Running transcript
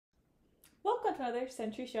Welcome to another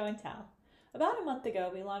Sentry Show and Tell. About a month ago,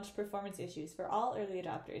 we launched performance issues for all early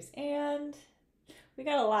adopters, and we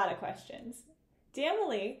got a lot of questions.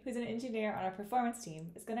 Malie, who's an engineer on our performance team,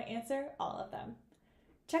 is going to answer all of them.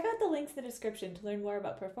 Check out the links in the description to learn more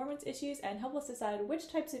about performance issues and help us decide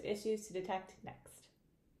which types of issues to detect next.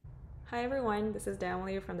 Hi everyone, this is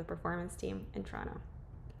Malie from the performance team in Toronto.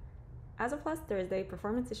 As of last Thursday,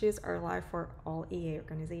 performance issues are live for all EA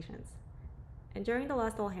organizations. And during the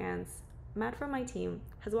last all hands, Matt from my team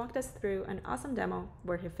has walked us through an awesome demo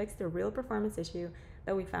where he fixed a real performance issue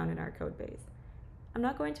that we found in our code base. I'm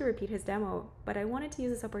not going to repeat his demo, but I wanted to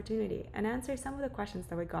use this opportunity and answer some of the questions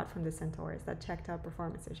that we got from the centaurs that checked out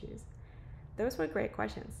performance issues. Those were great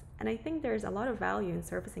questions, and I think there's a lot of value in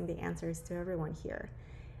surfacing the answers to everyone here.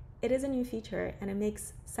 It is a new feature, and it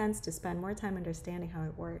makes sense to spend more time understanding how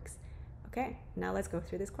it works. Okay, now let's go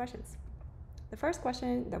through these questions. The first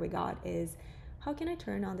question that we got is, how can I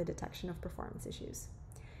turn on the detection of performance issues?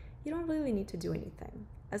 You don't really need to do anything.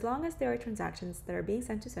 As long as there are transactions that are being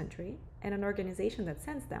sent to Sentry and an organization that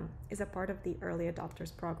sends them is a part of the early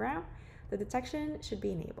adopters program, the detection should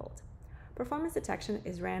be enabled. Performance detection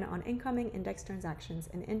is ran on incoming index transactions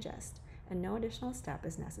in ingest, and no additional step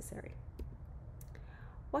is necessary.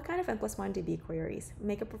 What kind of N+1 DB queries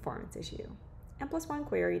make a performance issue? N+1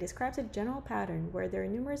 query describes a general pattern where there are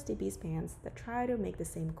numerous DB spans that try to make the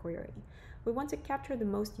same query. We want to capture the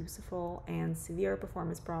most useful and severe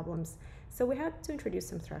performance problems, so we had to introduce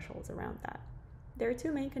some thresholds around that. There are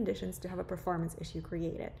two main conditions to have a performance issue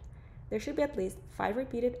created. There should be at least 5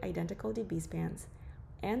 repeated identical DB spans,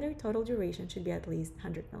 and their total duration should be at least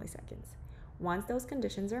 100 milliseconds. Once those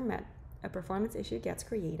conditions are met, a performance issue gets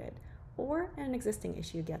created, or an existing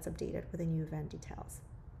issue gets updated with the new event details.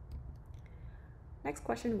 Next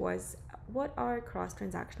question was, what are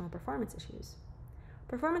cross-transactional performance issues?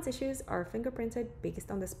 Performance issues are fingerprinted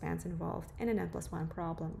based on the spans involved in an N+1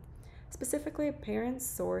 problem, specifically parent,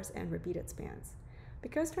 source, and repeated spans.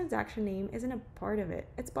 Because transaction name isn't a part of it,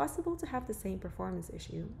 it's possible to have the same performance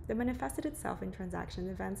issue that manifested itself in transaction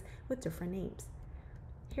events with different names.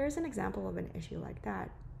 Here's an example of an issue like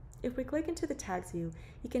that. If we click into the tags view,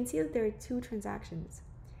 you can see that there are two transactions.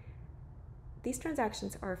 These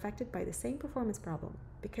transactions are affected by the same performance problem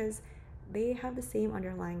because they have the same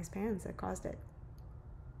underlying spans that caused it.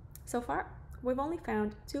 So far, we've only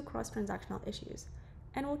found 2 cross-transactional issues,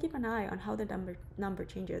 and we'll keep an eye on how the number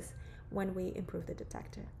changes when we improve the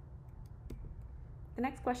detector. The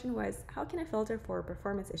next question was, how can I filter for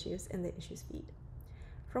performance issues in the issues feed?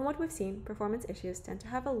 From what we've seen, performance issues tend to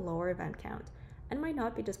have a lower event count and might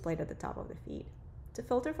not be displayed at the top of the feed. To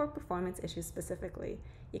filter for performance issues specifically,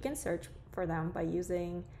 you can search for them by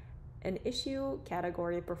using an issue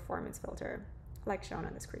category performance filter, like shown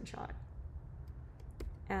on the screenshot.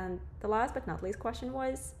 And the last but not least question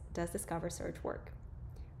was, does Discover Search work?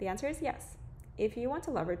 The answer is yes. If you want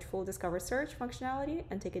to leverage full Discover Search functionality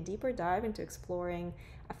and take a deeper dive into exploring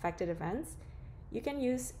affected events, you can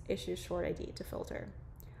use Issue Short ID to filter.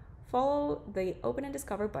 Follow the Open and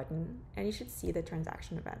Discover button, and you should see the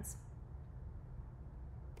transaction events.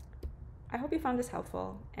 I hope you found this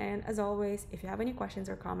helpful, and as always, if you have any questions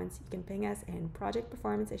or comments, you can ping us in Project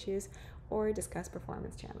Performance Issues or discuss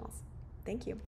performance channels. Thank you.